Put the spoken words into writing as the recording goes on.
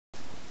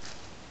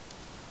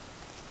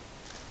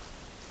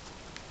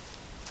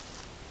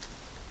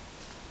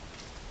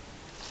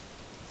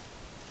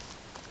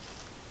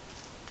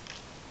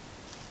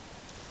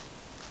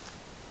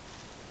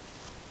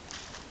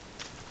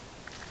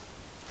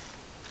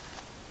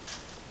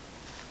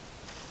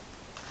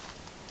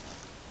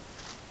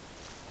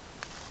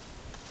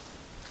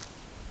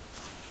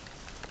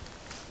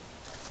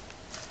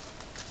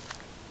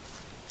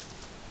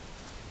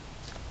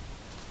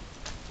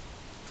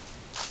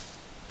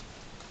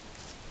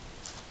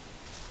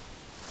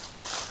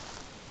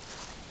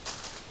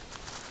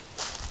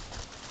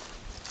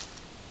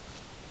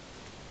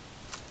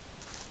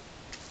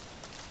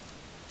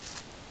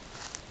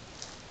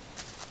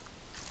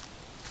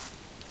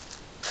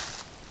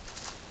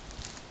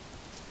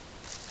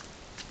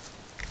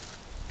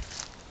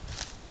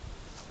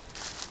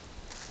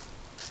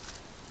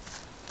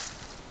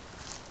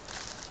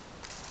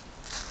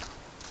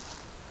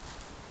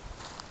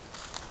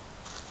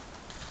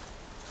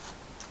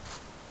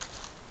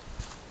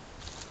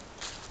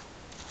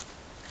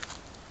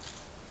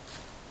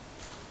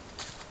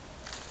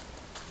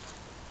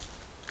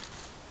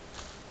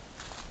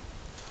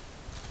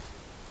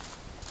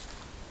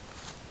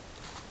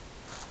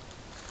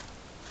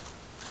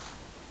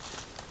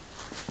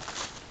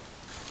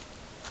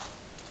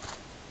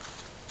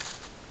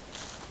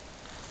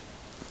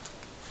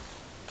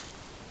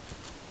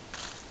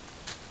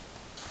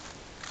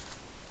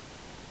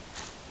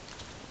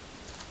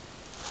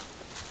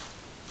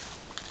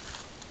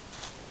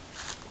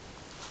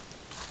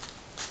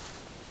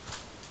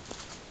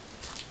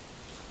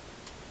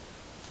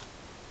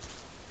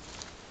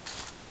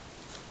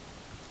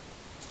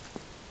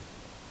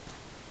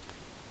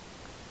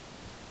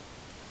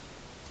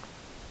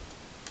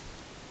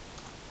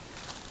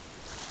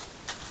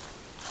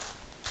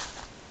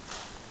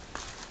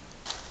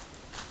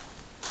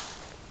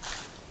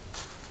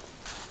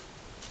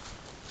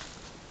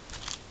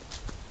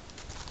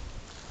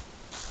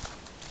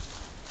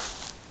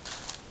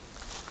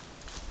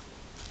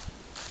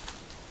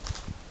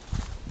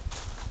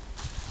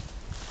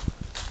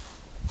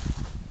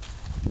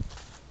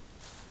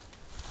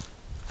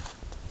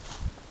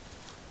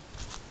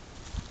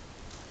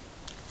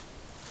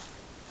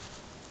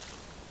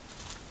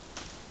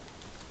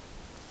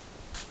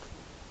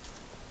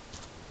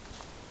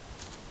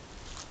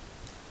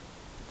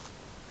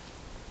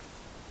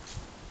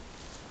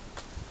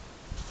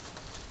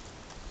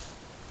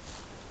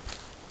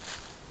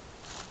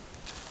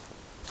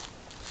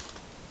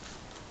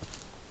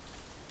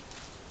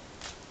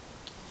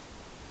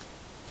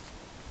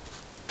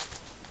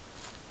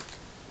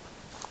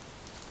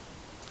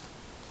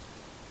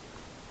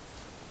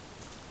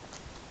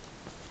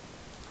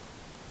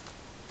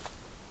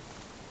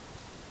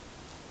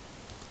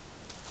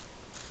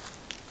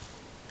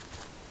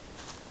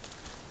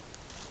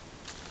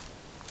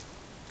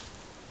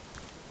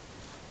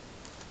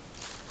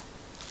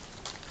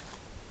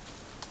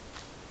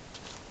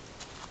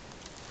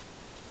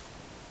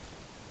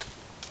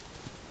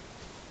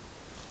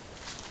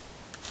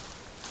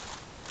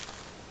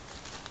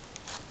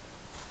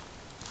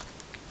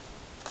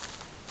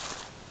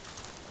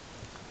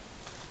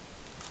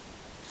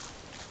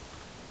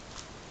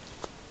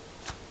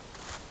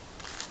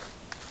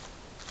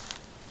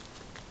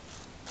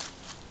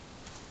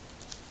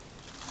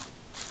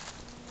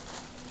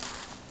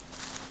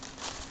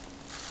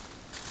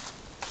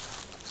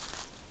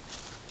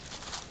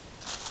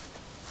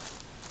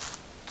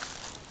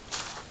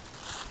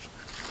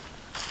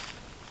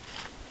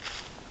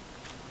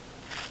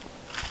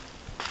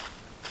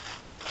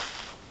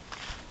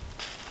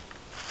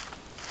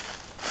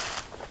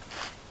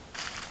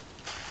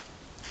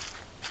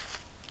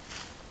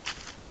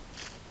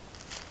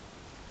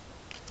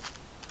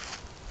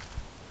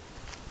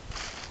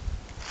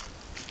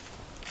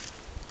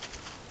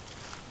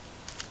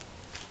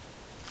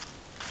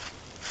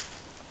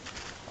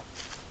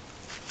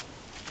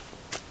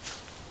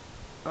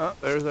Oh,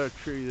 there's our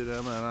tree that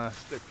Emma and I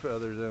stick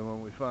feathers in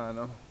when we find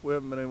them. We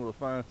haven't been able to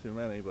find too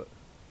many, but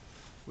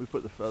we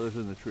put the feathers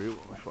in the tree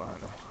when we find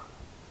them.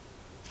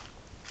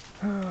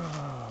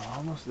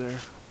 Almost there.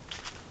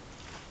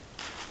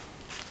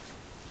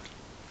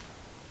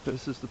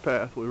 This is the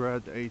path we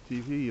ride the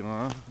ATV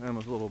on.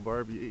 Emma's little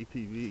Barbie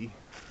ATV.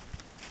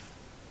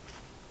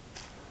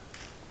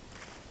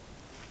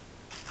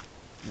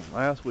 And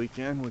last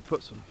weekend we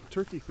put some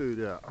turkey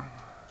food out.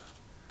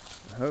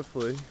 And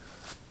hopefully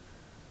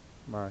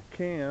my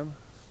camera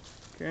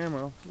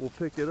will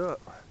pick it up.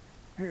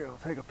 Here, it'll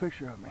take a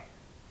picture of me.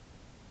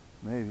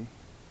 Maybe.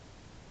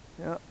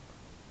 Yep.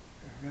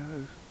 There it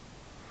goes.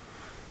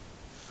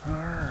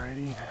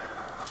 Alrighty.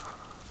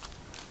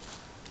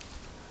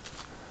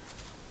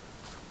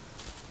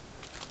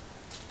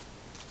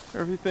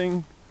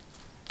 Everything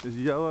is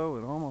yellow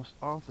and almost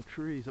off the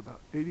trees.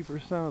 About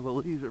 80% of the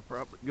leaves are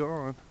probably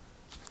gone.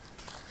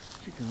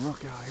 You can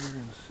look out here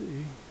and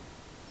see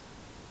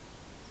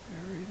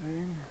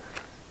everything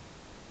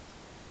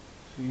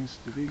seems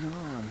to be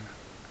gone.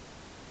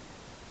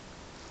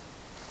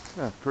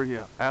 Got a pretty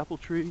apple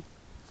tree.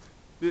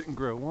 Didn't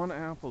grow one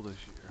apple this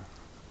year.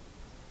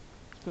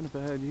 It's been a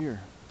bad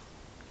year.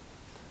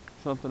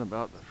 Something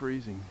about the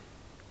freezing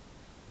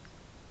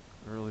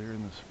earlier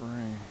in the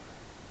spring.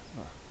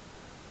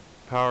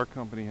 Power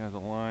company has a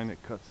line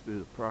that cuts through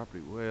the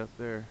property way up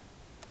there.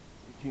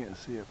 You can't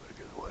see it, but it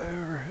goes way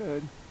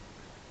overhead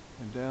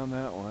and down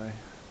that way.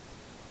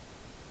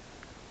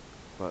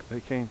 But they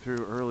came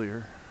through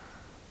earlier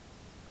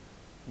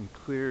and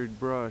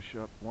cleared brush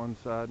up one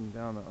side and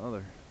down the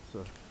other.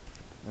 So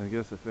I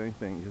guess if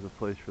anything, gives a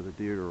place for the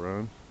deer to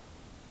roam.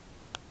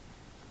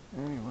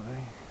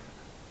 Anyway,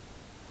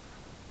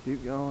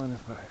 keep going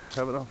if I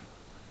have enough.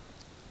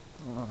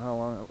 I don't know how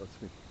long it lets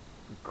me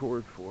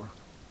record for.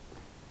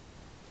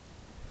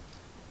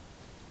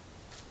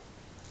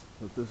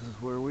 But this is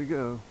where we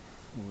go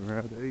when we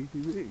ride the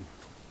ATV.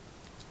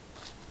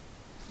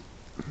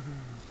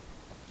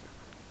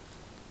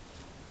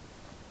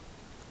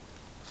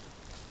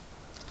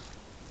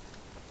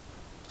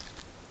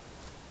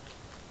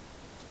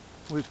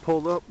 We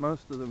pulled up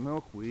most of the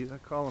milkweed. I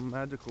call them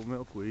magical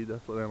milkweed.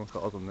 That's what Emma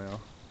calls them now.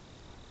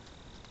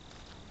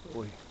 But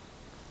we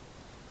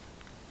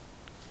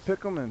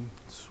pick them and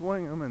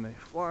swing them and they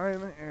fly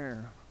in the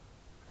air.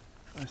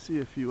 I see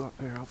a few up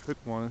there. I'll pick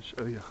one and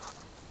show you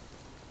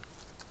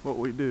what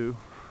we do.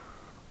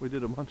 We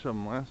did a bunch of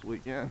them last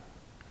weekend.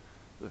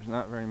 There's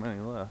not very many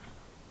left.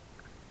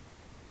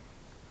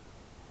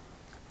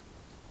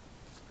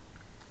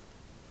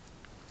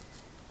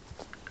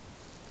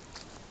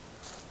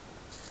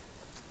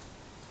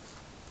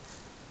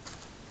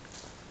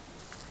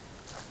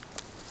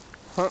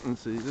 Hunting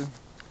season,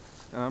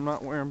 and I'm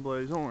not wearing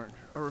blaze orange.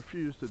 I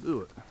refuse to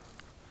do it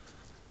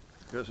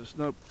because there's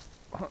no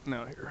hunting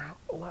out here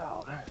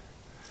allowed.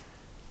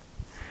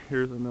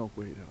 Here's the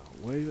milkweed.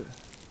 I'll wave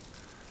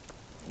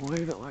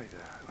it like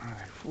that. And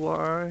they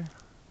fly.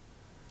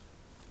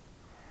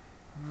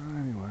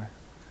 Anyway,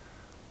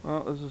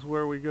 well, this is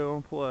where we go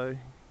and play.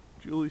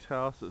 Julie's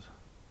house is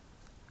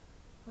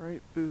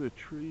right through the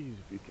trees,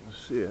 if you can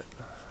see it.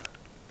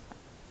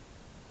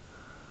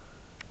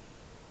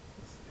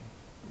 Let's see.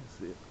 You can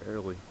see it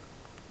barely.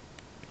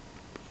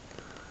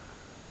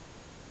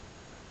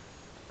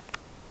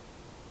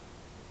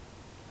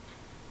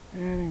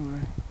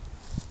 Anyway,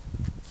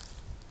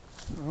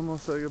 I'm gonna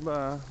say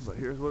goodbye, but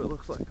here's what it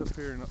looks like up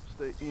here in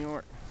upstate New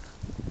York.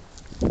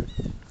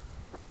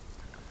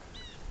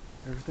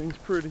 Everything's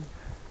pretty.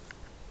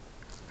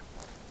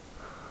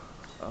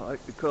 I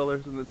like the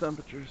colors and the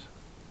temperatures.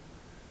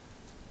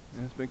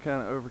 And it's been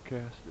kind of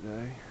overcast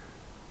today.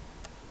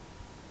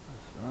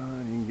 That's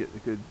fine. You can get a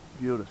good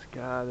view of the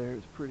sky there.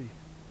 It's pretty.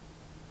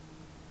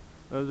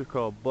 Those are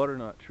called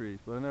butternut trees,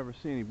 but I never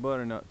see any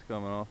butternuts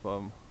coming off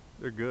of them.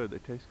 They're good. They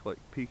taste like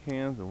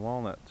pecans and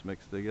walnuts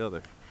mixed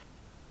together.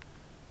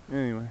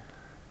 Anyway,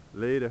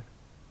 later.